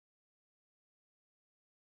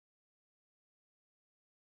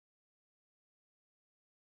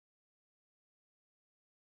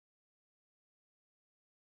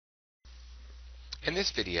In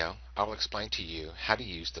this video, I will explain to you how to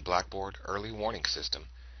use the Blackboard early warning system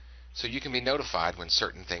so you can be notified when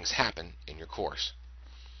certain things happen in your course.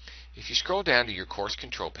 If you scroll down to your course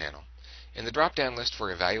control panel, in the drop-down list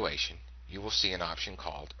for evaluation, you will see an option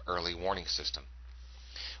called Early Warning System.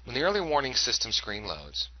 When the Early Warning System screen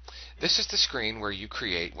loads, this is the screen where you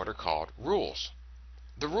create what are called rules.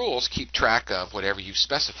 The rules keep track of whatever you've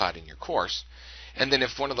specified in your course, and then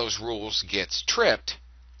if one of those rules gets tripped,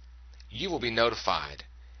 you will be notified,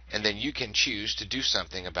 and then you can choose to do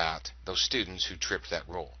something about those students who tripped that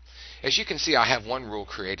rule. As you can see, I have one rule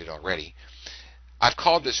created already. I've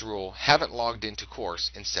called this rule, haven't logged into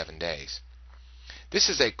course in 7 days. This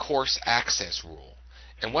is a course access rule,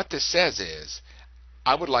 and what this says is,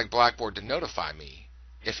 I would like Blackboard to notify me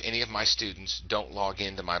if any of my students don't log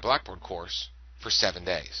into my Blackboard course for 7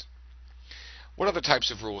 days. What other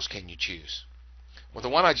types of rules can you choose? Well, the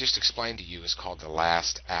one I just explained to you is called the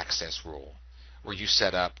last access rule, where you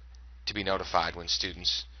set up to be notified when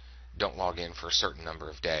students don't log in for a certain number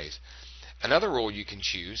of days. Another rule you can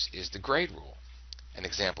choose is the grade rule. An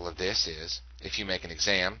example of this is if you make an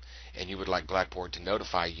exam and you would like Blackboard to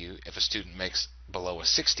notify you if a student makes below a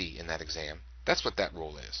 60 in that exam. That's what that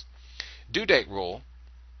rule is. Due date rule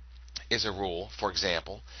is a rule, for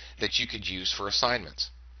example, that you could use for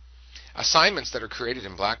assignments. Assignments that are created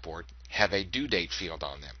in Blackboard have a due date field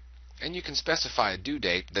on them, and you can specify a due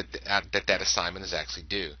date that assignment is actually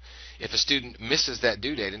due. If a student misses that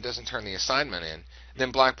due date and doesn't turn the assignment in,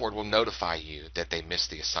 then Blackboard will notify you that they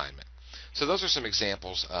missed the assignment. So those are some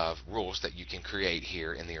examples of rules that you can create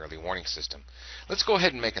here in the early warning system. Let's go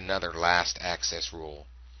ahead and make another last access rule.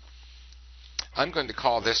 I'm going to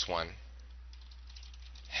call this one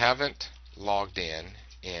haven't logged in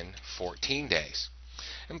 14 days.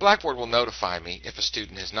 And Blackboard will notify me if a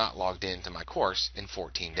student has not logged into my course in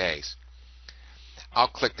 14 days. I'll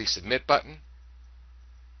click the Submit button,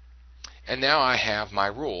 and now I have my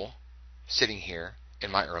rule sitting here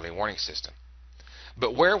in my early warning system.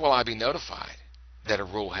 But where will I be notified that a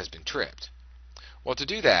rule has been tripped? Well, to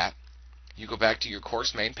do that, you go back to your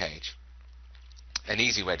course main page. An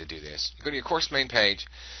easy way to do this, you go to your course main page,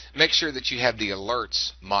 make sure that you have the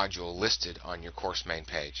Alerts module listed on your course main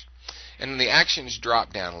page. And in the Actions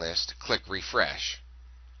drop-down list, click Refresh,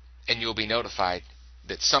 and you'll be notified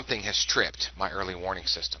that something has tripped my early warning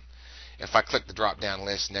system. If I click the drop-down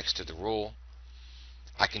list next to the rule,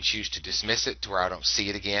 I can choose to dismiss it to where I don't see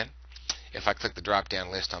it again. If I click the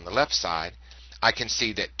drop-down list on the left side, I can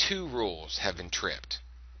see that 2 rules have been tripped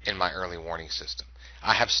in my early warning system.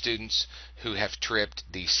 I have students who have tripped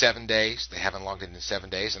the 7 days, they haven't logged in 7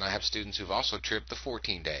 days, and I have students who've also tripped the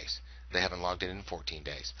 14 days. They haven't logged in 14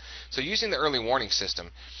 days. So using the early warning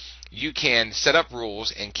system, you can set up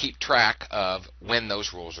rules and keep track of when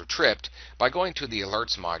those rules are tripped by going to the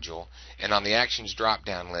Alerts module and on the Actions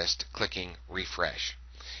drop-down list, clicking Refresh.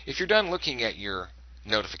 If you're done looking at your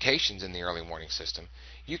notifications in the early warning system,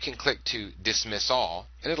 you can click to Dismiss All,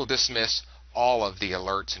 and it'll dismiss all of the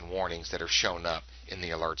alerts and warnings that are shown up in the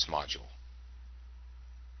Alerts module.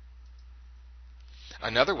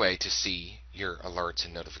 Another way to see your alerts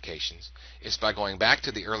and notifications is by going back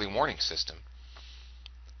to the early warning system,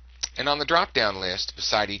 and on the drop-down list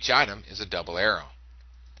beside each item is a double arrow.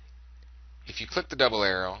 If you click the double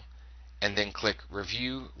arrow and then click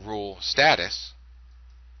Review Rule Status,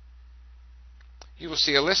 you will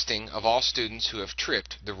see a listing of all students who have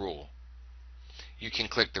tripped the rule. You can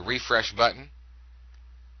click the Refresh button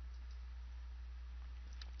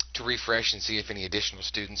to refresh and see if any additional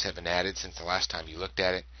students have been added since the last time you looked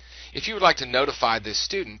at it. If you would like to notify this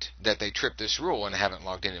student that they tripped this rule and haven't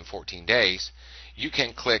logged in 14 days, you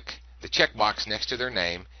can click the checkbox next to their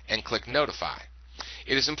name and click Notify.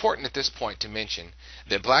 It is important at this point to mention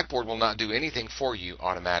that Blackboard will not do anything for you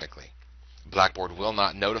automatically. Blackboard will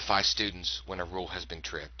not notify students when a rule has been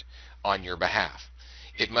tripped on your behalf.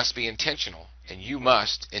 It must be intentional, and you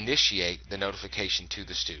must initiate the notification to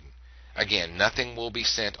the student. Again, nothing will be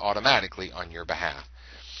sent automatically on your behalf.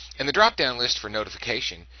 In the drop-down list for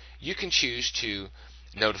notification, you can choose to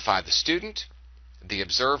notify the student, the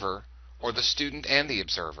observer, or the student and the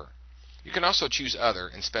observer. You can also choose Other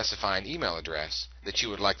and specify an email address that you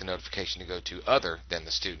would like the notification to go to other than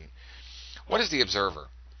the student. What is the observer?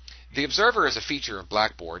 The observer is a feature of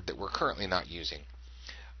Blackboard that we're currently not using.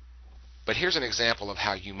 But here's an example of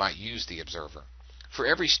how you might use the observer. For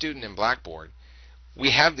every student in Blackboard,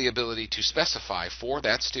 we have the ability to specify for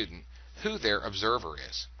that student who their observer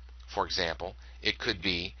is. For example, it could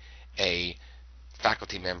be a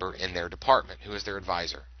faculty member in their department who is their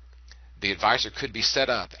advisor. The advisor could be set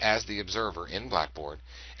up as the observer in Blackboard,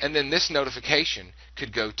 and then this notification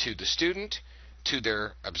could go to the student, to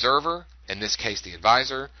their observer, in this case the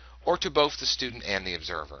advisor, or to both the student and the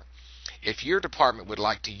observer. If your department would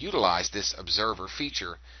like to utilize this observer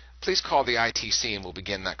feature, please call the ITC and we'll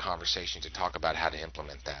begin that conversation to talk about how to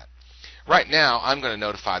implement that. Right now, I'm going to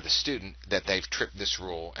notify the student that they've tripped this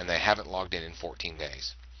rule and they haven't logged in 14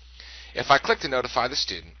 days. If I click to notify the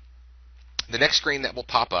student, the next screen that will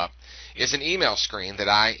pop up is an email screen that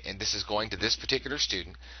and this is going to this particular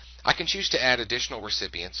student. I can choose to add additional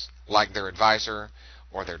recipients like their advisor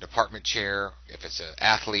or their department chair. If it's an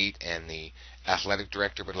athlete and the athletic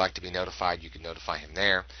director would like to be notified, you can notify him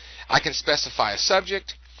there. I can specify a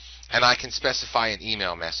subject and I can specify an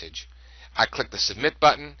email message. I click the submit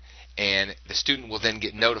button and the student will then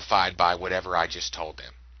get notified by whatever I just told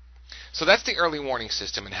them. So that's the early warning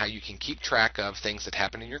system and how you can keep track of things that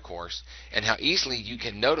happen in your course and how easily you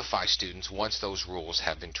can notify students once those rules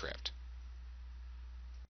have been tripped.